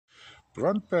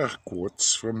Brandberg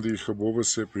quartz from the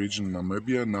Gebobersep region,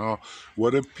 Namibia. Now,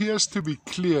 what appears to be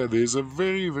clear, there's a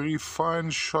very, very fine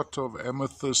shot of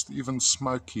amethyst, even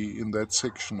smoky, in that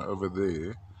section over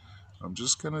there. I'm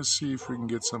just going to see if we can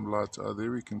get some light. Oh,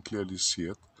 there we can clearly see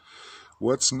it.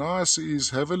 What's nice is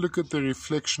have a look at the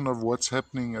reflection of what's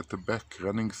happening at the back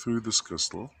running through this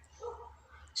crystal.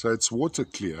 So it's water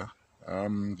clear.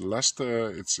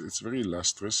 Luster, it's very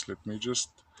lustrous. Let me just...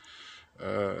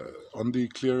 on the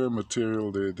clearer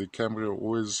material, the camera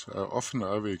always often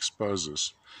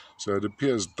overexposes, so it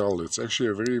appears dull. It's actually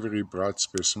a very, very bright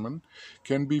specimen.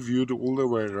 Can be viewed all the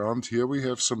way around. Here we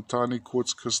have some tiny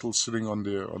quartz crystals sitting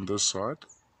on this side.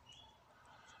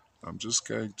 I'm just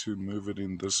going to move it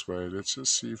in this way. Let's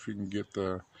just see if we can get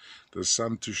the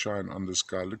sun to shine on the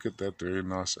sky. Look at that very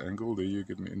nice angle. There you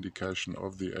get an indication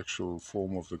of the actual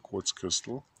form of the quartz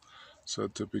crystal. So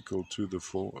typical to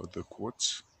the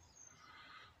quartz.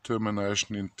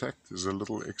 Termination intact. There's a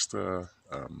little extra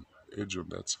edge on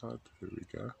that side. There we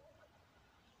go.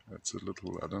 That's a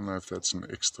little, I don't know if that's an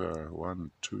extra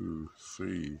 1, 2,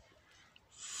 3,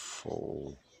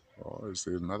 4. Oh, is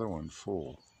there another one?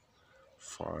 4,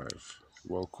 5.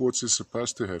 Well, quartz is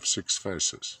supposed to have 6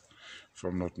 faces, if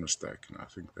I'm not mistaken. I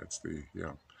think that's the,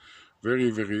 yeah. Very,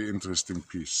 very interesting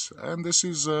piece. And this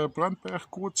is Brandberg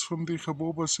quartz from the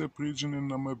Gebobersep region in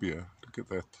Namibia. Look at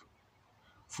that.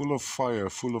 Full of fire,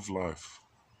 full of life.